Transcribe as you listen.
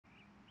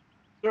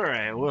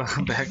Alright,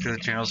 welcome back to the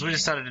channel. So we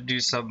decided to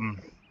do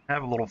something,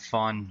 have a little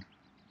fun.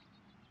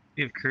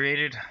 We have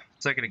created a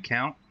second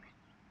account.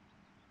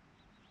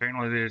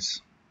 Apparently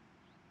there's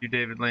a few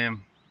David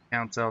Lamb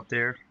accounts out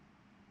there.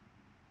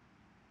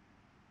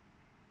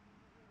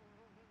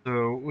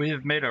 So we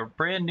have made a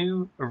brand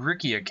new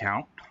rookie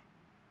account.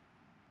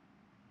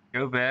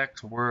 Go back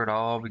to where it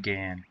all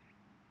began.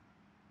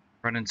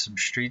 Running some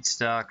street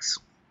stocks.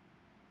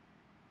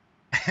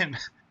 And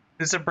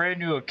it's a brand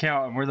new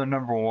account and we're the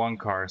 #1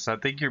 car. So I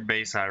think your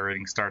base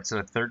iRating starts at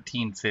a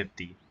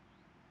 1350.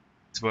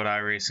 It's what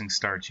iRacing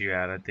starts you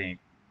at, I think.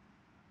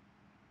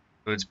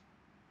 So it's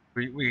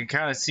we can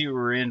kind of see what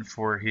we're in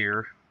for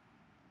here.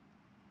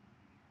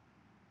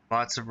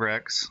 Lots of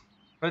wrecks.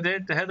 But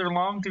Heather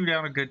Long threw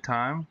down a good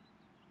time.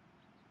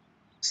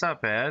 It's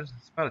not bad.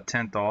 It's about a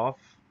 10th off.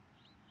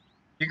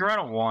 You can run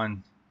a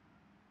 1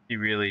 if you're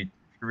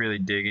really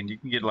digging. You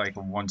can get like a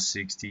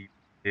 160,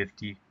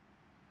 50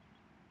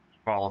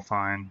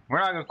 qualifying. We're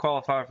not going to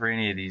qualify for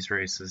any of these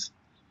races.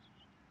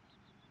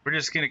 We're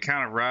just going to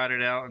kind of ride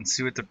it out and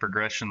see what the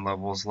progression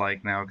level is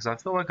like now, because I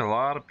feel like a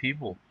lot of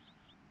people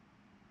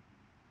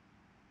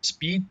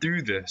speed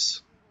through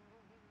this.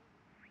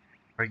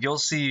 Like you'll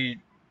see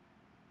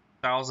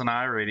 1,000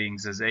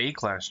 iRatings as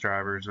A-class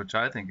drivers, which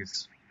I think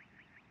is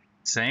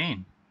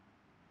insane.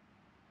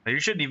 Now, you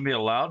shouldn't even be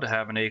allowed to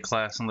have an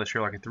A-class unless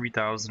you're like a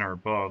 3,000 or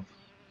above.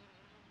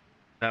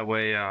 That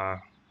way,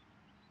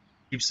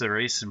 keeps the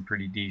racing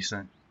pretty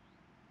decent.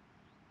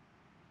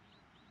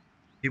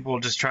 People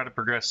just try to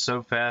progress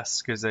so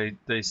fast because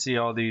they see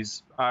all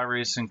these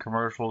iRacing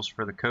commercials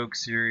for the Coke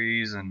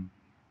series and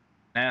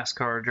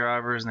NASCAR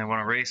drivers, and they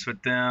want to race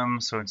with them.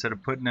 So instead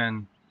of putting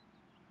in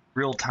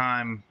real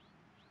time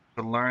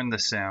to learn the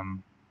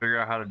sim, figure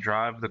out how to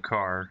drive the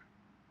car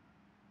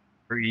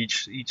for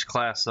each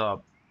class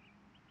up,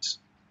 just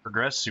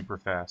progress super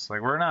fast.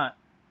 Like we're not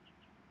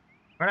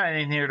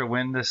in here to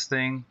win this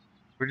thing.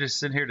 We're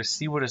just in here to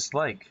see what it's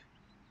like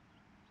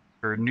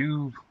for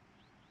new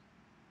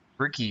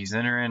rookies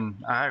entering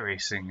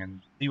iRacing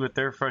and see what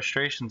their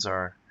frustrations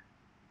are.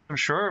 I'm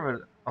sure of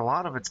it, a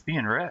lot of it's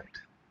being wrecked.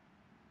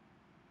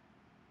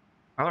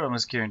 I would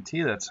almost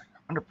guarantee that's like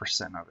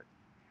 100% of it.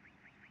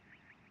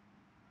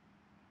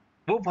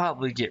 We'll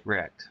probably get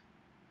wrecked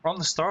from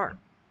the start.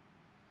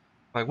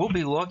 Like we'll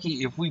be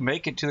lucky if we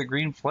make it to the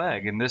green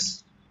flag in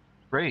this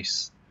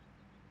race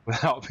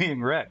without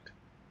being wrecked.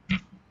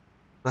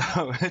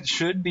 So it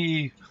should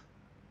be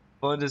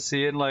fun to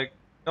see. And like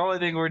the only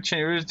thing we're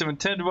changing, we're just doing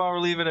 10 to 1, we're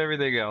leaving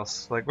everything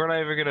else. Like we're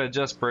not even gonna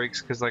adjust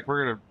brakes because like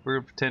we're gonna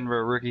pretend we're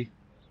a rookie.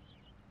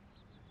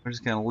 We're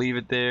just gonna leave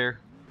it there.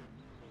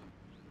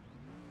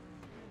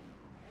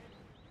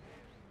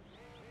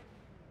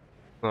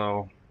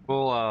 So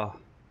we'll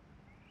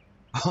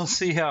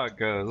see how it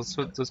goes.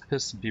 Let's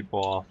piss some people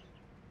off.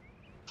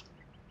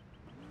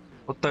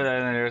 We'll throw that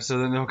in there so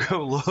then they'll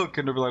go look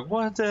and they'll be like,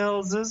 what the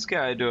hell is this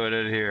guy doing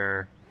in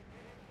here?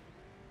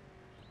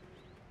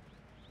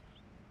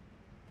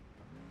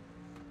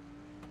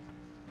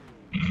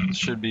 This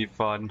should be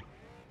fun.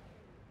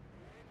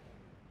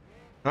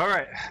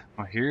 Alright,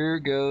 well here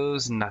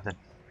goes nothing.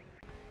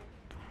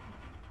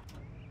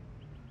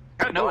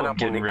 I know I'm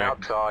getting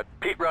wrecked. Outside.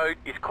 Pit road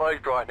is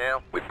closed right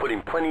now. We've put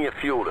in plenty of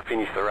fuel to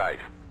finish the race.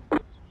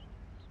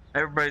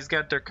 Everybody's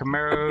got their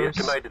Camaros.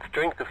 The estimated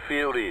strength of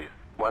field is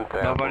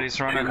 1,000. Nobody's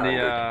running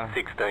the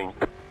 16.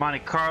 Monte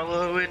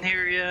Carlo in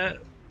here yet.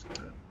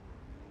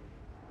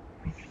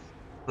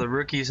 The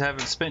rookies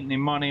haven't spent any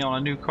money on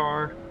a new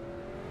car.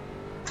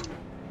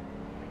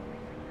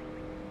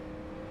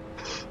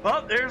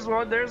 Oh, there's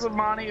one. There's a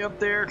Monte up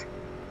there.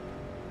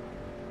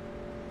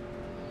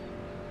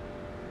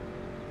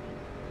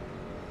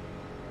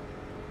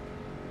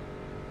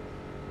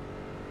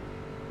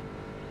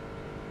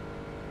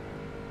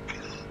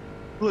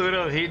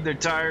 Pluto heating their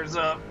tires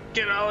up.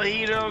 Get all the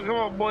heat on. Come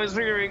on, boys.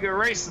 We're gonna go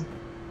racing.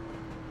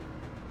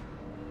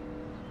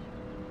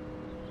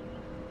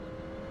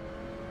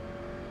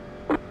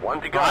 One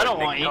to go. I don't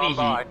want any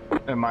heat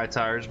in my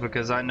tires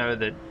because I know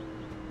that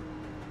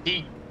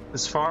heat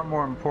is far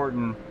more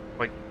important.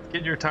 Like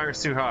getting your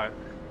tires too hot,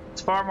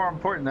 it's far more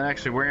important than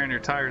actually wearing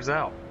your tires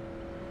out.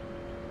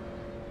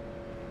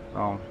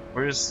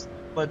 We're just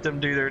let them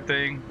do their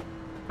thing.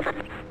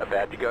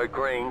 About to go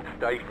green.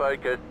 Stay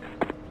focused.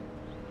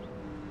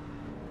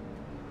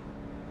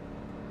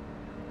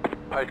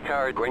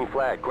 Postcard, green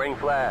flag, green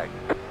flag.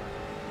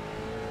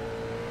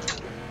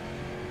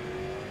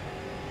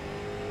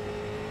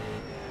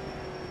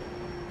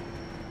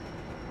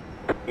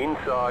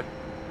 Inside.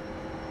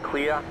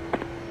 Clear.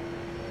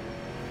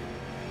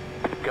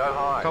 Go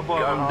high. A couple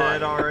of them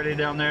dead already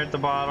down there at the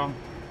bottom.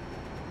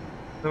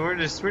 So we're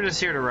just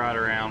here to ride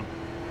around.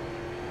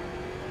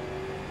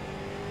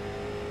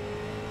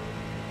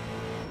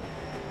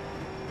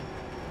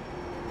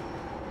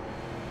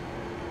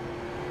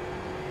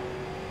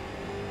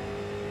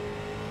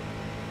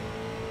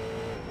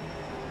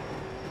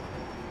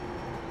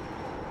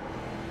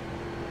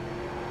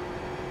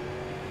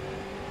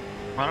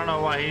 I don't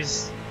know why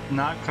he's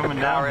not coming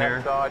down here.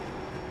 Outside.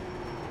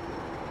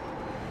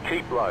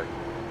 Keep low.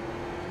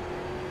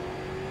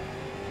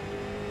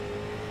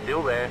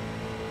 Still there.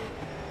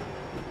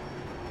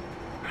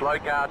 Slow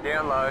car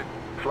down low.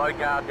 Slow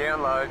car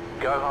down low.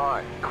 Go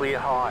high. Clear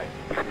high.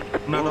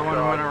 Another one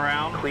went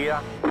around.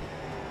 Clear.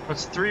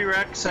 That's 3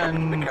 wrecks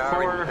and The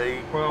car 4,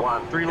 in well,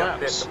 P1. 3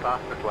 Just laps. set the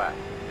fastest lap.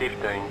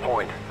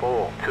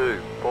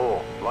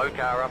 15.424. Low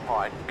car up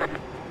high.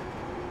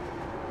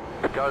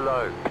 Go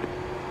low.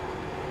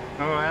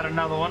 Oh, I had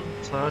another one.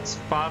 So that's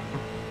 5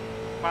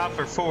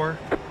 for 4.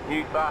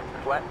 New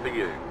fastest lap for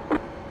you.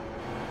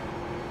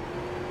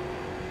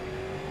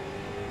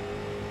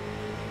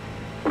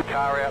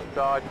 Car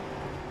outside.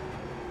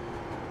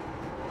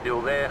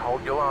 Still there,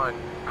 hold your line.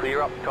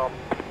 Clear up top.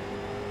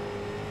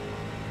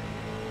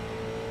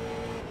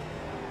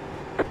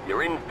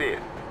 You're in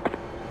 5th.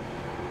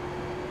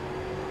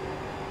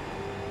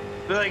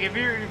 But like if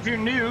you're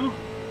new,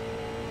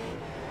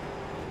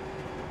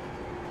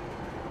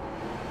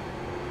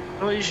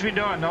 what you should be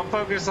doing, don't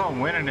focus on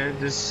winning it,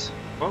 just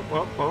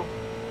whoa.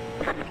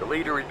 The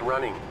leader is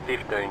running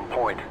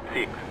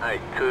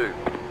 15.682.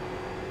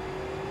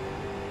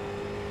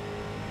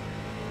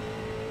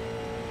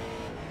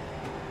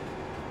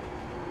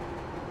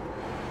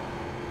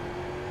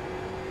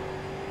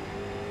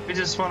 We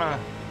just wanna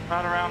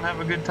ride around and have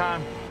a good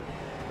time.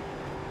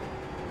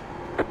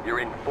 You're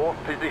in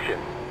 4th position.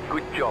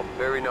 Good job,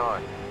 very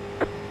nice.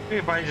 We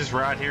could probably just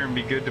ride here and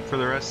be good for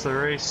the rest of the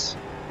race.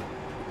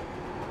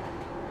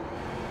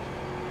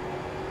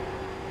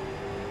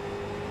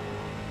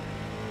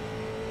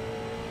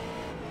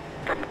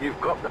 You've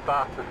got the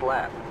fastest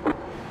lap.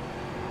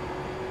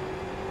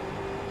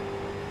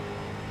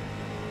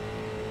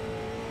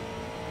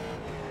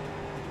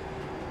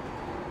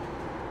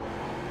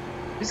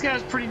 These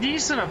guys are pretty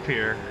decent up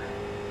here.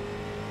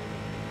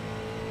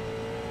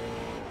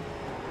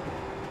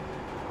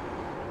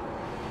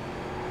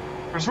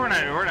 Of course, we're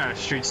not a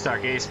street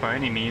stock ace by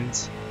any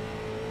means.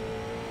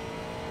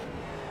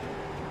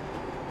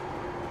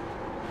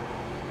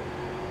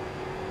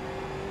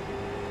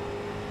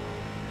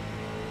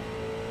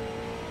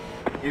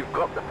 You've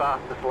got the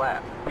fastest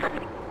lap.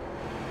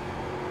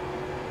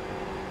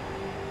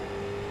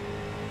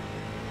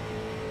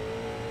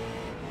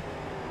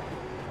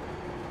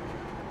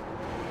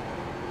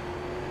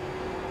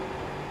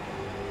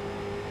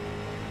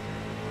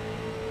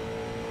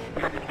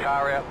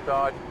 Car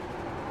outside.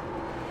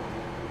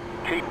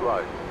 Keep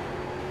low.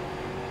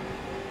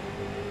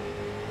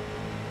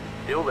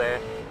 Still there.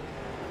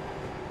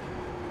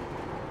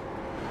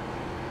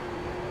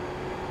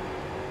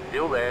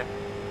 Still there.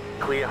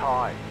 Clear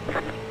high.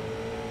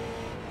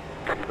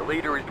 The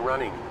leader is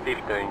running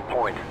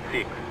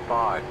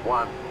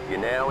 15.651. You're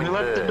now in We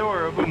left the 3rd.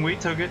 door open, we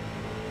took it.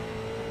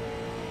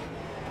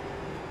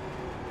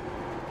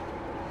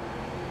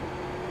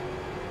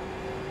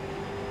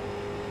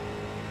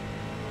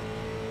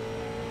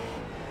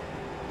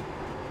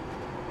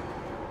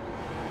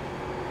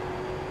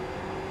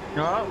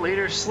 Oh,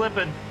 leader's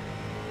slipping.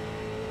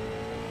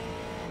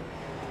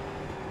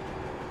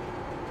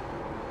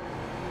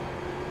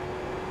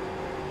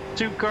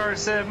 Two cars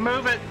said,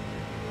 move it.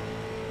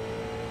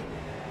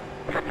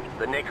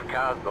 The next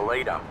car's the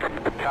leader.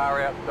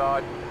 Car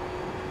outside.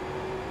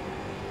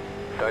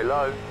 Stay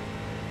low.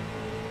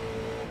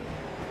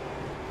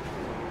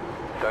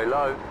 Stay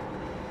low.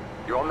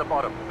 You're on the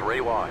bottom,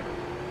 3 wide.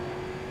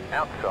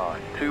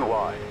 Outside, 2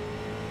 wide.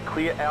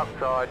 Clear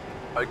outside.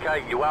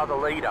 Okay, you are the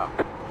leader.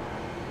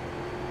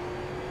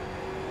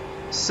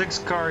 6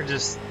 car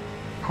just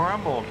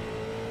crumbled.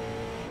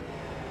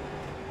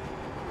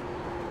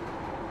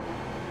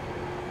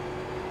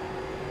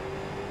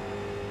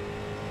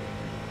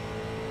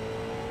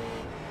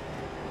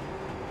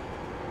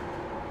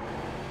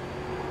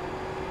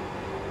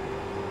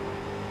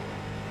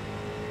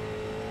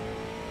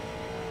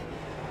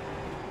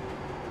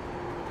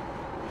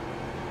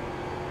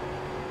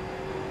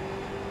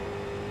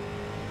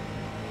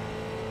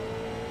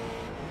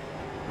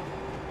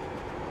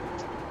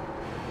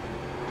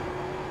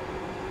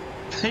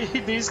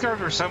 These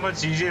cars are so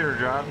much easier to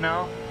drive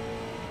now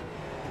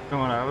than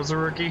when I was a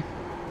rookie.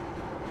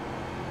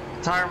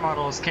 Tire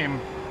models came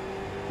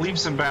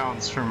leaps and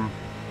bounds from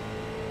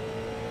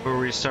where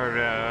we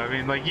started out. I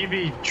mean, like, you'd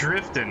be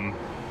drifting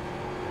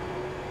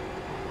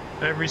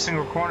every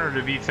single corner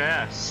to be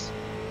fast.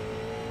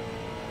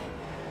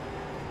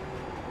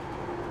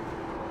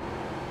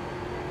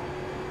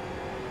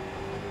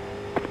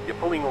 You're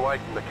pulling away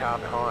from the car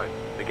behind.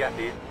 The gap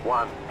is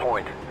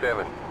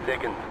 1.7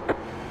 seconds.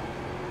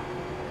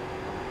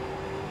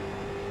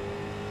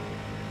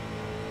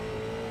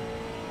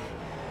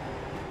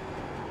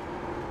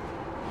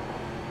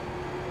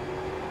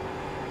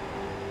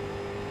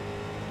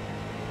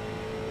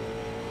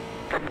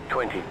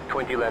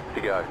 Twenty laps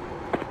to go.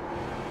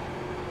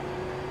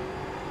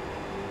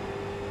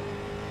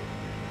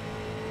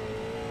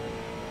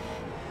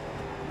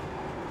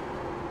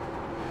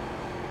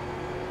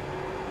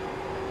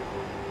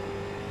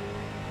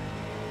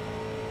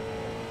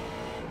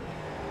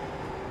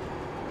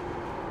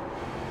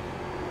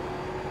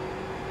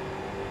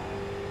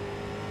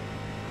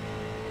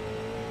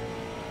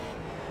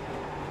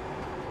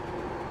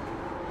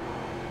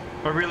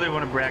 I really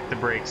want to back the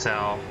brakes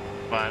out,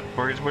 but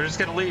we're just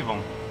gonna leave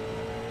them.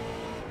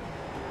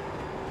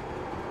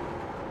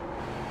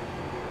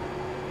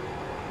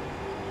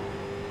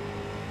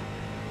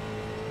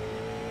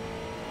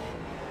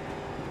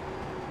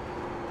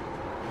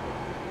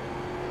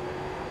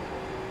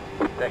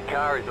 That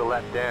car is a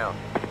lap down.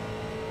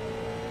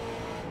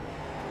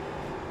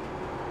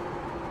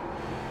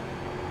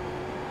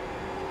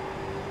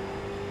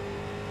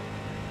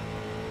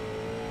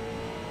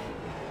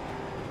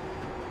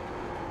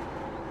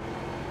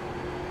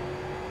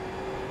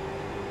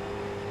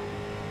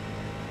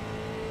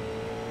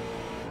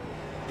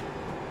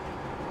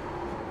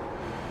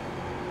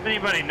 If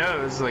anybody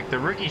knows, like the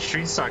Rookie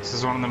Street Stocks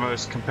is one of the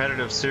most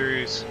competitive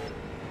series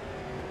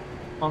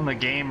on the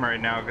game right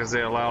now because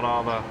they allowed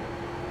all the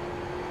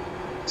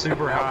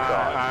super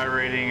high I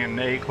rating and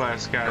A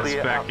class guys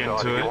Clear back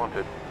into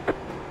it.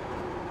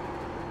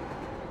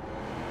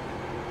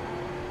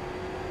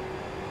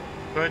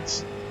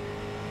 But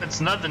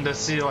it's nothing to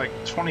see like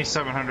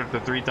 2,700 to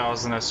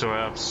 3,000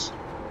 SOFs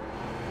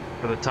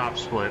for the top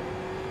split.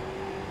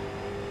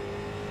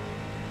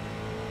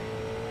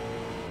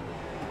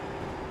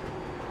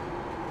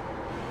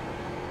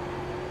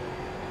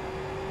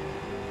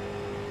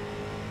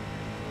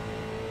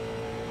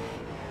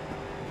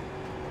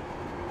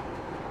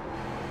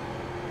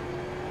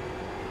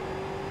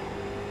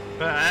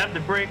 But I have the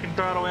brake and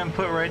throttle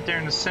input right there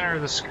in the center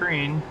of the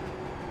screen.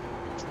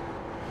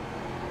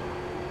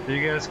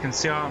 You guys can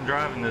see how I'm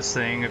driving this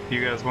thing if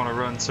you guys want to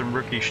run some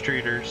rookie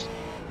streeters.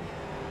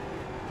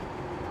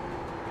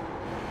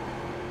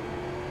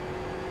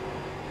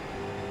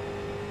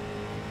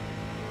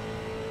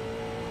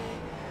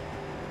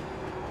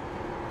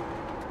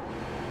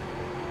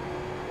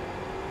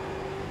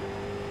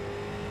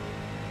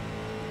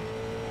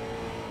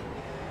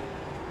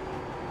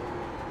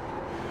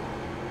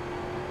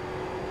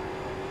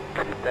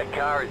 That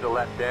car is a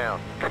lap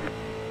down.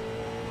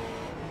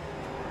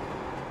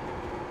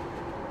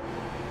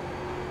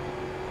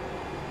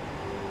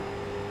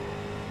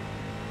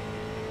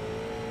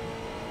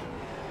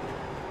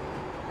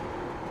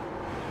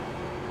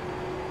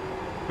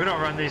 We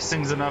don't run these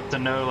things enough to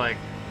know like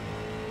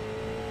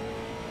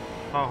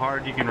how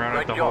hard you can run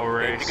it the whole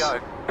race. I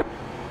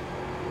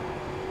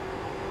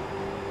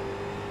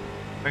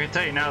can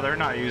tell you now they're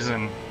not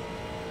using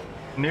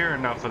near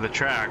enough of the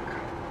track.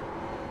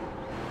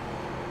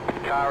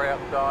 Car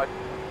outside.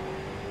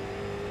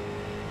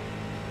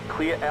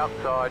 Clear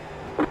outside.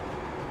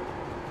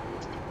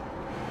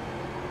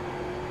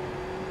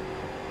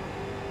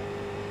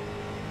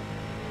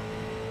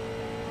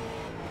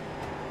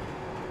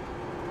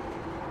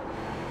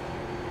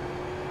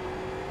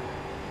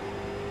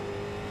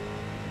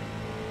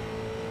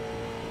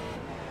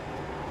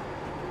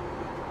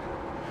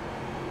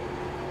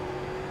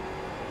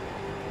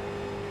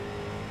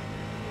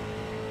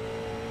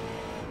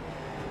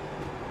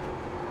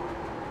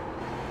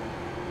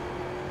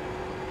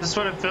 This is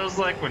what it feels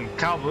like when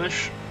Kyle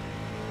Busch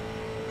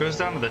goes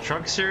down to the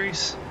truck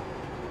series.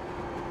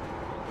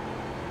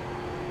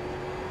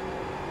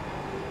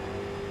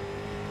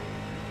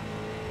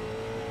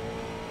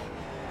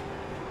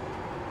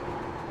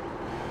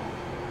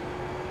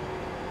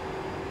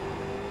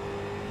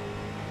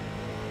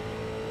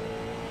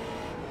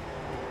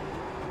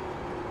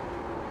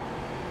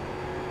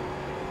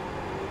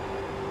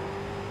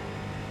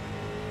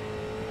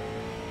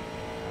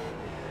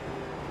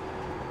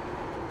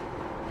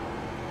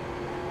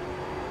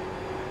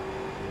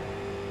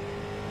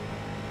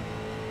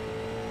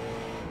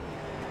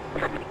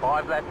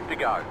 Five laps to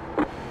go.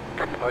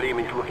 Podium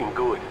is looking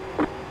good.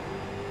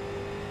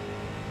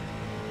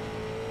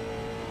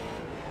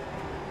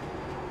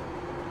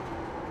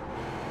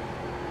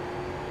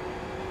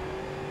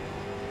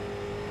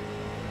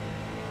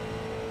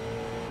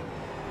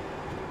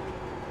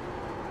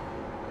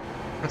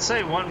 I'd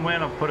say one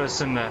win will put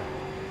us in the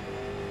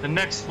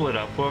next split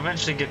up. We'll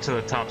eventually get to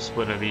the top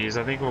split of these.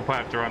 I think we'll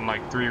probably have to run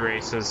like 3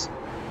 races.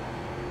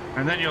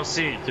 And then you'll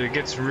see it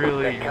gets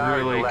really,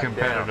 really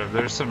competitive.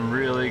 There's some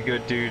really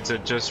good dudes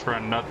that just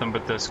run nothing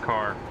but this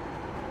car.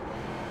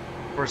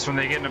 Of course, when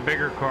they get in a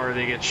bigger car,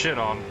 they get shit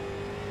on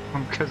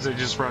because they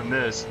just run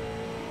this.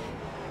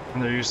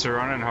 And they're used to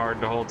running hard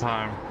the whole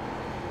time.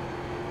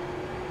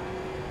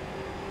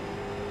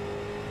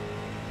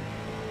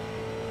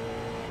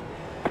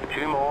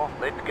 Two more,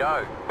 let's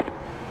go.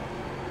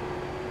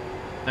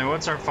 And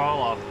what's our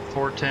fall off?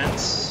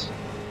 4/10?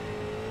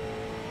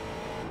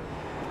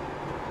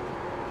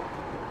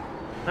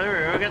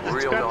 There we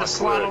go, got the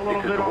slot a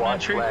little bit on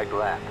entry. Flag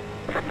lap.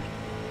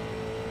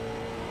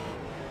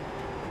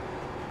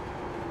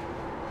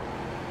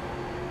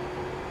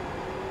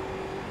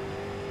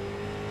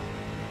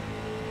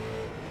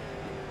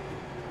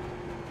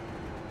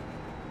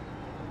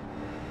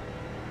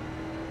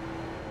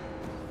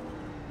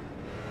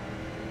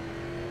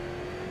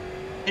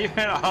 He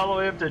went all the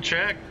way up the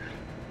track.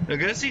 I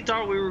guess he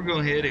thought we were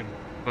going to hit him,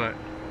 but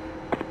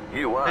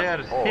You won.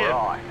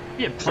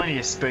 he had plenty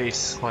of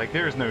space. Like,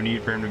 there was no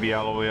need for him to be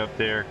all the way up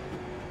there.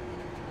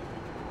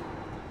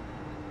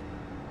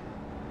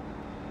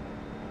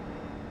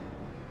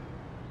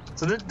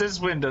 So this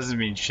win doesn't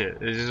mean shit.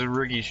 It's just a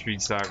rookie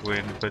street stock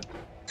win, but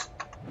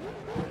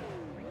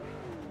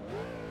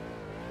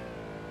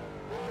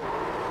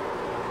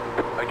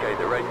Okay,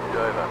 the race is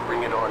over.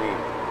 Bring it on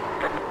in.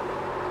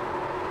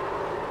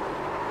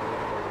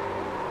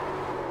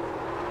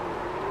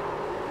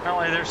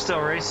 apparently they're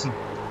still racing.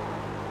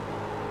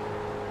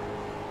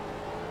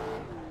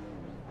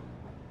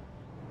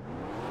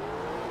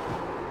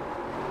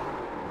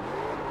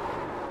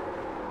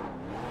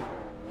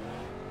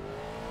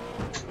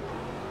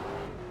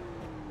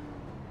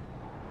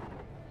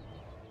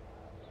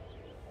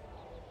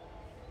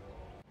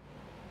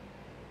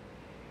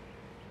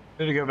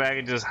 Need to go back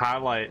and just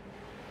highlight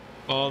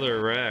all their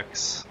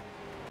wrecks.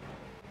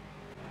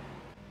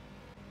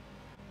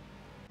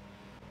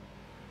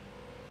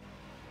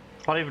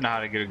 I don't even know how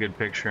to get a good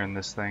picture in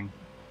this thing.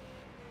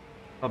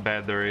 How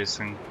bad the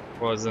racing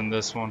was in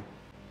this one.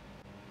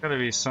 Gotta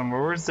be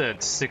somewhere. Where's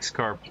that 6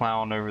 car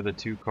plowing over the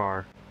 2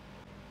 car?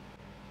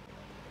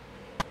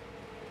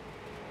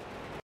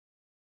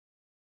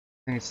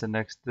 I think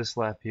it's this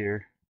lap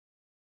here.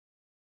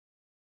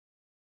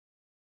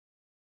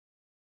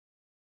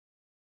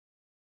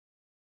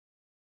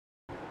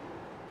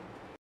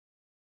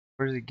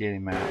 Where's he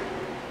getting at?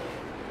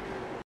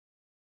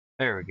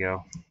 There we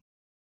go.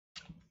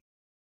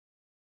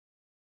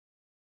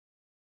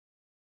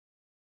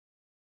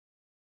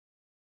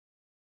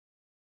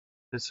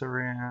 This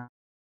around.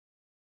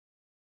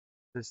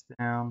 This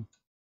down.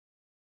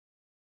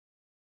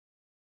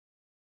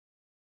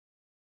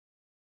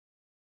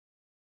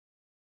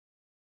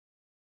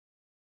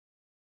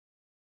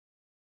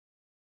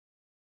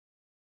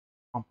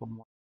 Pump them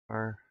one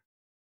car.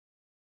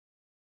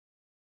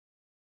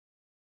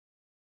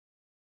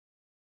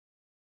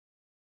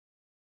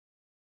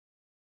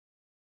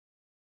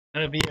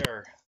 That'll be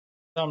our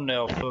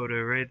thumbnail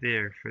photo right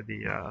there for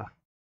the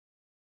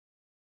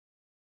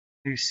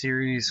new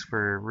series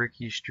for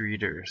Ricky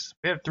Streeters.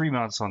 We have 3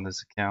 months on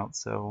this account,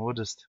 so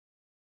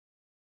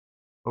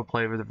we'll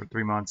play with it for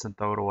 3 months and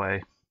throw it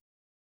away.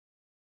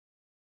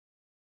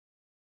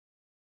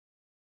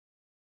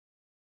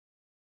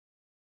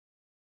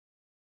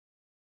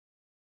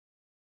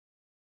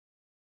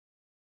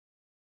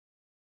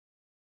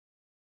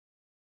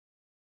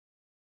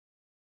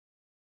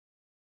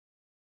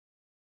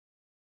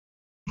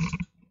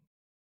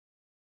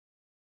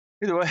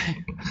 Either way,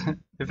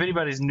 if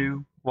anybody's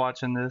new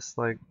watching this,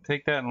 like,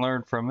 take that and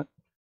learn from it.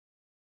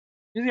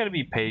 You just gotta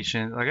be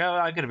patient. Like,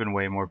 I could have been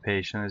way more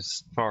patient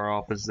as far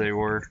off as they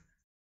were.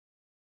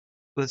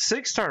 The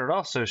 6 started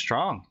off so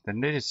strong, then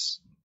they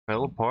just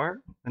fell apart,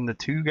 and the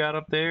 2 got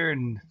up there,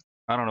 and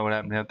I don't know what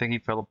happened. I think he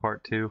fell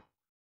apart too.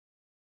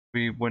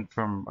 We went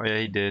from, oh yeah,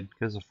 he did,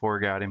 because the 4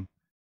 got him.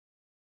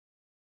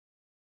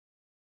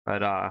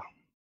 But I'll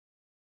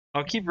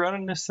keep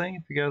running this thing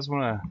if you guys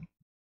want to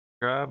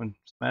subscribe and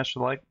smash the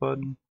like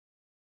button.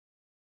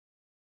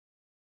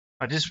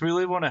 I just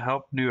really want to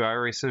help new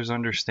iRacers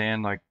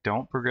understand, like,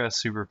 don't progress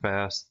super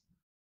fast.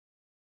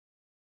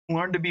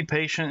 Learn to be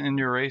patient in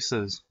your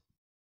races.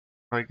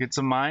 Like, it's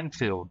a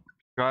minefield.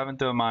 Driving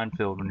through a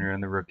minefield when you're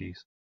in the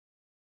rookies.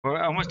 Well,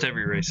 almost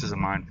every race is a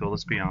minefield,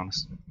 let's be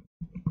honest.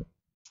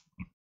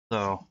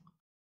 So,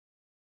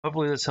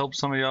 hopefully this helps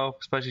some of y'all,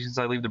 especially since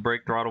I leave the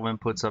brake throttle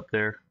inputs up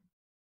there.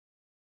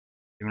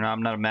 Even though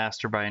I'm not a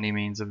master by any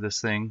means of this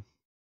thing.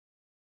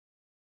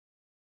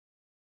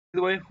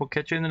 Either way, we'll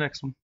catch you in the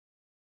next one.